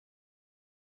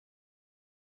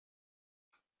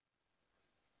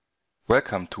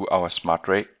Welcome to our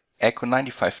SmartRay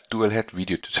ECCO95 dual head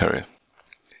video tutorial.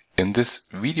 In this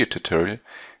video tutorial,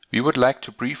 we would like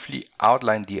to briefly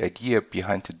outline the idea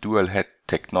behind the dual head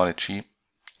technology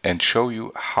and show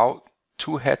you how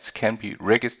two heads can be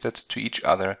registered to each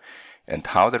other and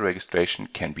how the registration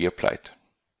can be applied.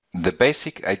 The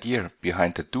basic idea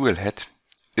behind the dual head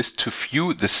is to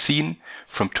view the scene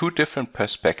from two different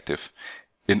perspectives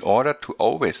in order to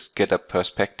always get a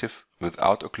perspective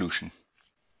without occlusion.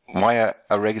 Via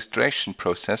a registration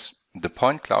process, the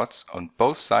point clouds on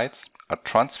both sides are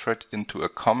transferred into a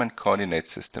common coordinate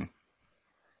system.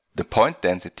 The point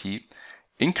density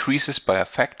increases by a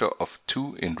factor of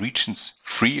 2 in regions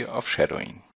free of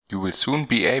shadowing. You will soon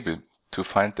be able to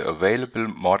find the available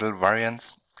model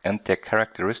variants and their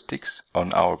characteristics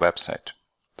on our website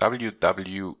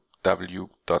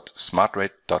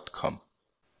www.smartray.com.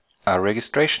 A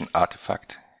registration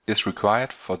artifact is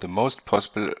required for the most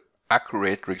possible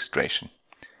accurate registration.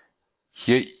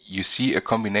 Here you see a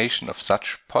combination of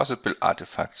such possible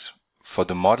artifacts for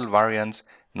the model variants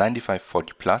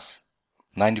 9540+,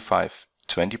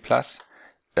 9520+,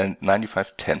 and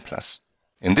 9510+.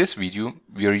 In this video,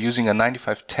 we are using a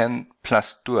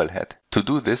 9510+ dual head. To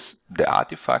do this, the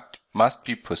artifact must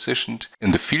be positioned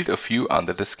in the field of view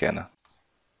under the scanner.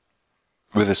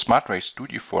 With the SmartRay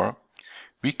Studio 4,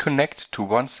 we connect to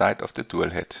one side of the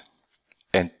dual head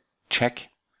and check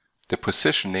the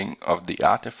positioning of the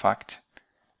artifact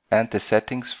and the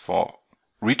settings for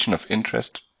region of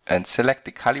interest and select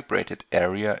the calibrated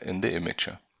area in the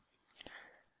imager.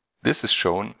 This is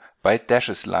shown by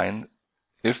dashes line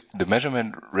if the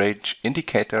measurement range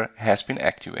indicator has been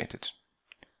activated.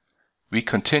 We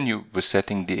continue with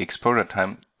setting the exposure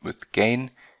time with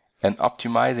gain and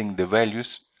optimizing the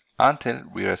values until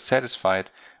we are satisfied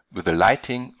with the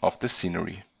lighting of the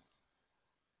scenery.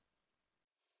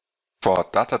 For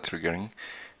data triggering,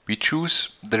 we choose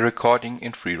the recording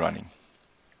in free running.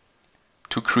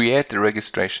 To create the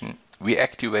registration, we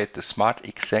activate the Smart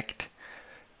Exact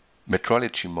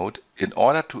metrology mode in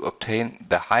order to obtain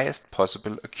the highest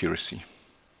possible accuracy.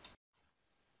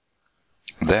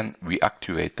 Then we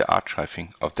activate the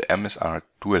archiving of the MSR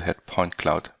dual head point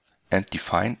cloud and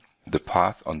define the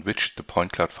path on which the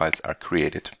point cloud files are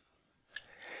created.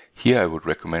 Here I would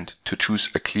recommend to choose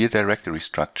a clear directory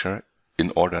structure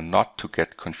in order not to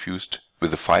get confused with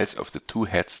the files of the two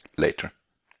heads later.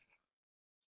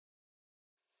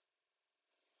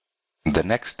 The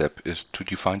next step is to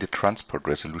define the transport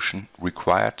resolution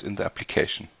required in the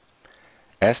application,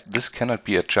 as this cannot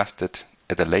be adjusted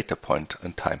at a later point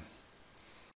in time.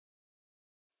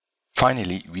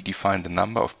 Finally, we define the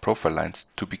number of profile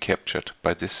lines to be captured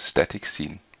by this static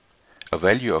scene. A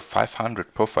value of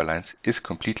 500 profile lines is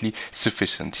completely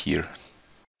sufficient here.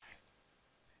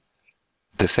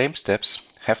 The same steps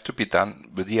have to be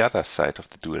done with the other side of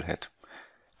the dual head.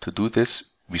 To do this,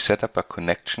 we set up a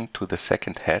connection to the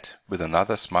second head with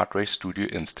another SmartRay Studio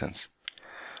instance.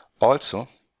 Also,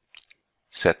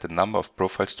 set the number of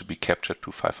profiles to be captured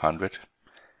to 500.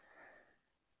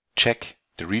 Check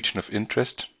the region of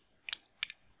interest,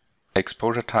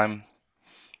 exposure time,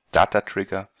 data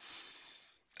trigger,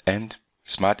 and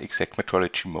Smart Exact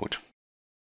metrology mode.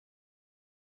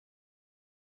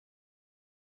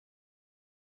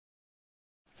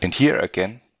 And here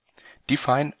again,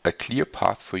 define a clear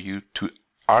path for you to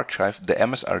archive the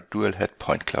MSR dual head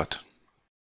point cloud.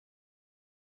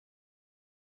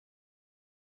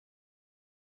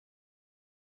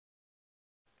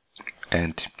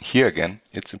 And here again,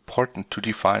 it's important to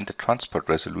define the transport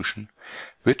resolution,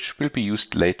 which will be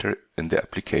used later in the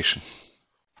application.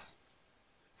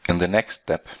 In the next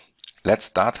step, let's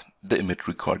start the image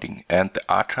recording and the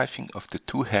archiving of the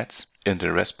two heads in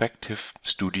the respective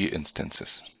studio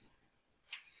instances.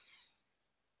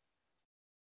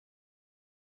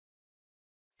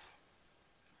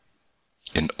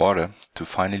 In order to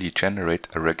finally generate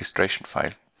a registration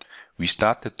file, we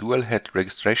start the dual head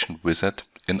registration wizard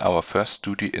in our first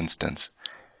studio instance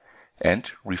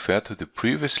and refer to the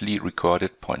previously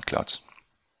recorded point clouds.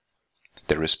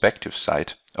 The respective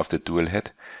side of the dual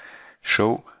head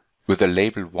show with a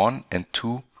label 1 and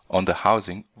 2 on the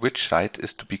housing which side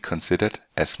is to be considered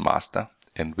as master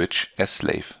and which as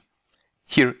slave.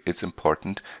 Here it's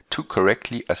important to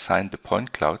correctly assign the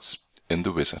point clouds in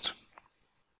the wizard.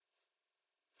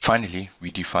 Finally,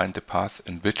 we define the path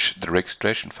in which the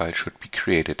registration file should be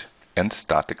created and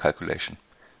start the calculation.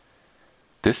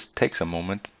 This takes a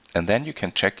moment and then you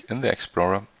can check in the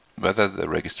Explorer whether the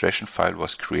registration file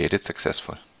was created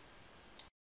successfully.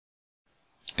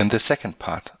 In the second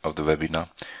part of the webinar,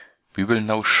 we will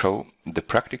now show the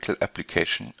practical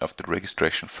application of the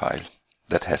registration file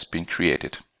that has been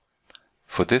created.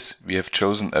 For this, we have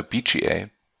chosen a BGA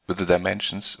with the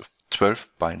dimensions of 12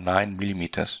 by 9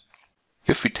 mm.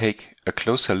 If we take a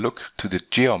closer look to the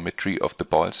geometry of the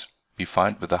balls, we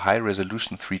find with a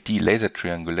high-resolution 3D laser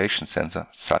triangulation sensor,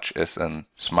 such as an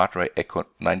SmartRay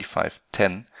ECCO95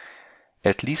 10,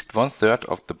 at least 1/3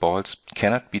 of the balls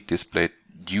cannot be displayed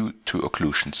due to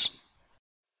occlusions.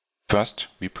 First,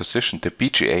 we position the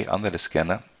BGA under the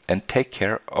scanner and take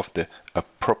care of the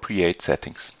appropriate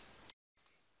settings.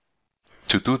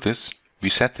 To do this, we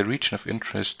set the region of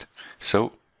interest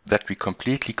so that we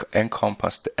completely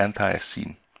encompass the entire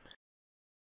scene.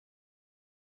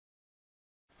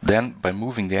 Then, by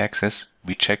moving the axis,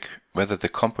 we check whether the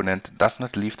component does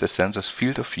not leave the sensor's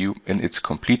field of view in its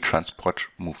complete transport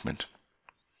movement.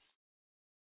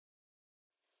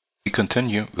 We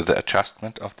continue with the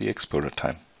adjustment of the exposure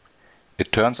time.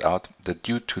 It turns out that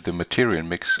due to the material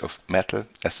mix of metal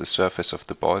as the surface of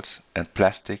the balls and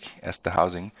plastic as the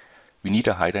housing, we need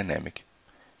a high dynamic.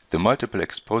 The multiple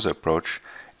exposure approach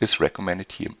is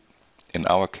recommended here. In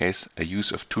our case, a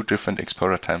use of 2 different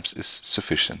exposure times is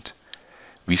sufficient.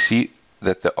 We see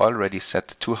that the already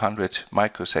set 200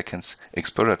 microseconds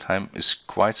exposure time is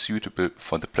quite suitable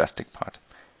for the plastic part.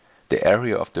 The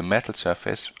area of the metal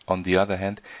surface, on the other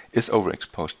hand, is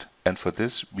overexposed, and for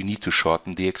this we need to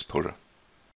shorten the exposure.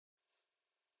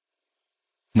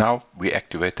 Now we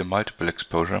activate the multiple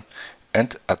exposure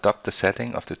and adopt the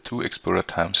setting of the 2 exposure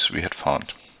times we had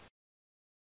found.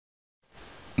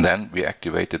 Then we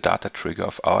activate the data trigger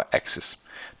of our axis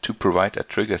to provide a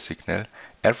trigger signal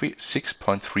every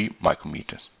 6.3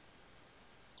 micrometers.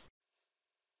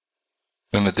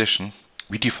 In addition,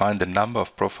 we define the number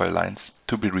of profile lines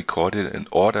to be recorded in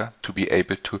order to be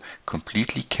able to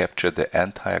completely capture the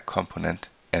entire component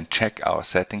and check our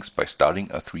settings by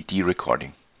starting a 3D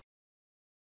recording.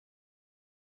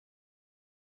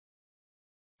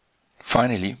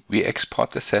 Finally, we export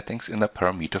the settings in a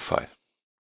parameter file.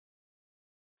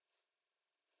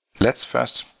 Let's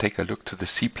first take a look to the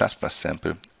C++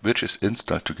 sample, which is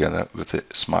installed together with the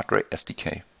SmartRay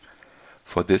SDK.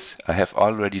 For this, I have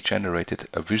already generated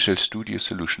a Visual Studio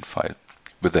solution file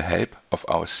with the help of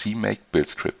our CMake build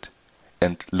script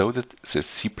and loaded the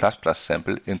C++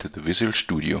 sample into the Visual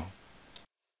Studio.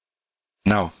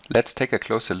 Now, let's take a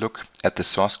closer look at the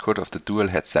source code of the dual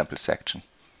head sample section.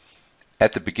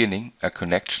 At the beginning, a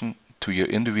connection to your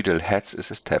individual heads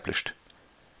is established.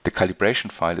 The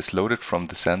calibration file is loaded from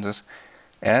the sensors,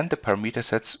 and the parameter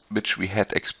sets which we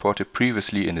had exported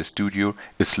previously in the studio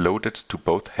is loaded to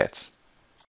both heads.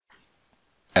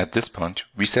 At this point,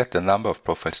 we set the number of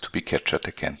profiles to be captured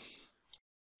again.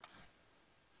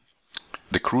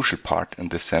 The crucial part in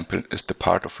this sample is the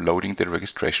part of loading the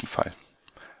registration file.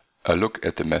 A look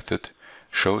at the method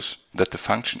shows that the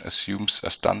function assumes a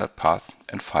standard path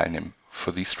and file name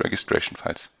for these registration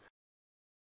files.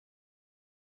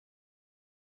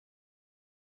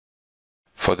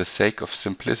 For the sake of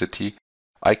simplicity,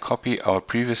 I copy our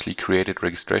previously created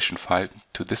registration file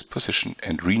to this position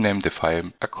and rename the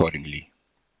file accordingly.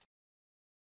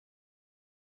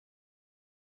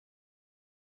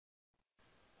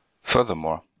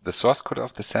 Furthermore, the source code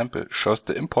of the sample shows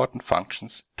the important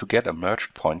functions to get a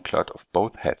merged point cloud of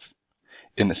both heads.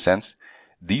 In a sense,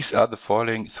 these are the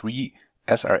following 3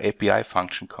 SRAPI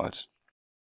function calls.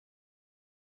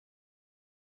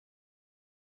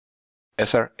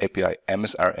 SRAPI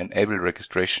MSR enable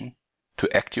registration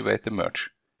to activate the merge.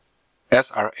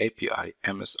 SRAPI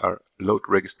MSR load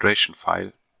registration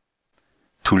file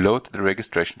to load the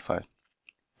registration file.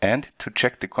 And to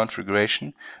check the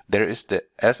configuration, there is the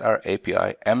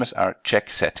SRAPI MSR check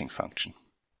setting function.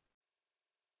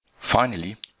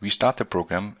 Finally, we start the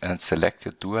program and select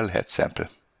the dual head sample.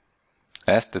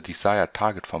 As the desired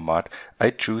target format, I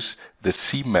choose the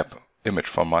CMap image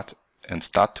format and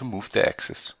start to move the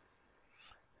axis.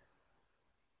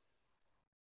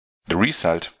 The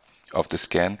result of the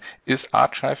scan is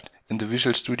archived in the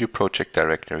Visual Studio project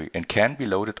directory and can be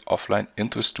loaded offline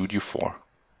into Studio 4.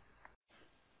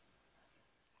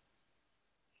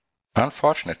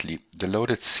 Unfortunately, the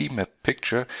loaded CMap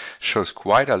picture shows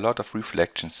quite a lot of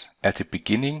reflections at the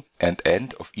beginning and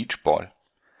end of each ball.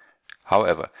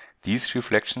 However, these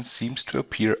reflections seem to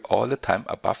appear all the time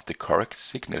above the correct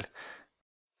signal.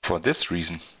 For this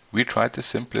reason, we tried the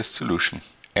simplest solution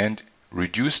and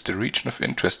reduced the region of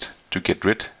interest to get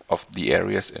rid of the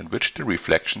areas in which the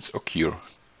reflections occur.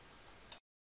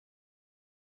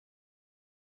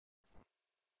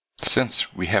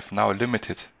 Since we have now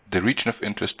limited the region of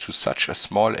interest to such a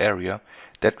small area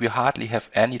that we hardly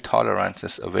have any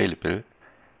tolerances available,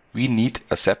 we need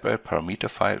a separate parameter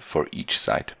file for each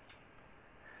side.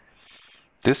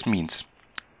 This means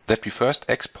that we first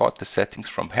export the settings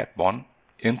from head 1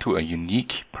 into a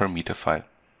unique parameter file.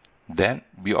 Then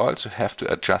we also have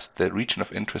to adjust the region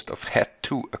of interest of head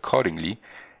 2 accordingly,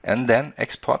 and then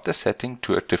export the setting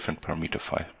to a different parameter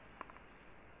file.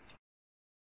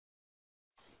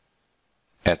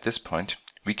 At this point,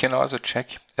 we can also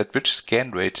check at which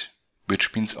scan rate,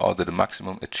 which means also the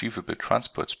maximum achievable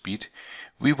transport speed,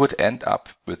 we would end up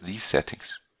with these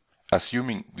settings,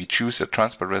 assuming we choose a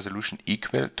transport resolution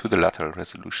equal to the lateral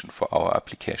resolution for our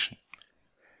application.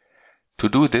 To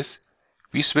do this,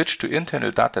 we switch to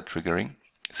internal data triggering,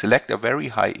 select a very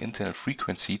high internal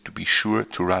frequency to be sure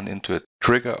to run into a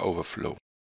trigger overflow.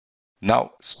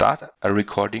 Now start a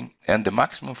recording and the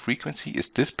maximum frequency is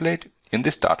displayed in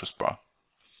the status bar.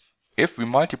 If we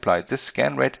multiply this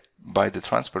scan rate by the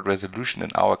transport resolution, in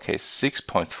our case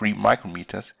 6.3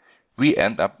 micrometers, we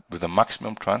end up with a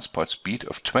maximum transport speed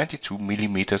of 22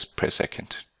 millimeters per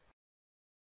second.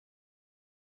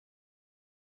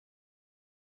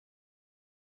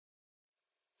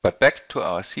 But back to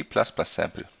our C++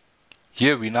 sample.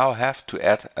 Here we now have to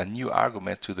add a new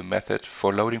argument to the method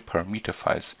for loading parameter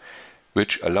files,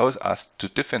 which allows us to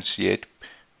differentiate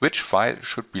which file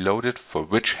should be loaded for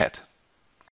which head.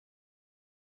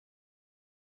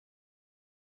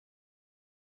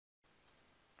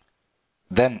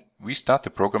 Then we start the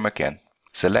program again,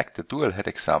 select the dual head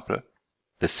example,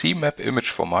 the CMap image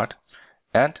format,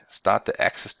 and start the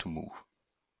axis to move.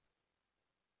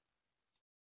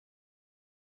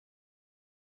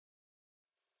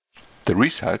 The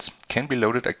results can be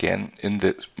loaded again in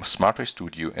the SmartRay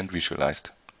Studio and visualized.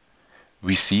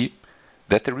 We see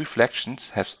that the reflections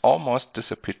have almost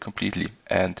disappeared completely,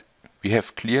 and we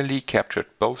have clearly captured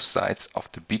both sides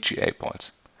of the BGA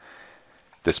balls.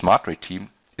 The SmartRay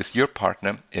team is your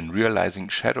partner in realizing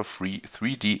shadow-free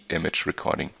 3D image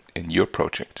recording in your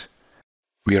project.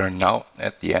 We are now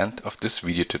at the end of this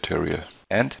video tutorial,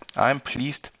 and I'm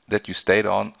pleased that you stayed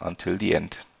on until the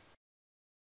end.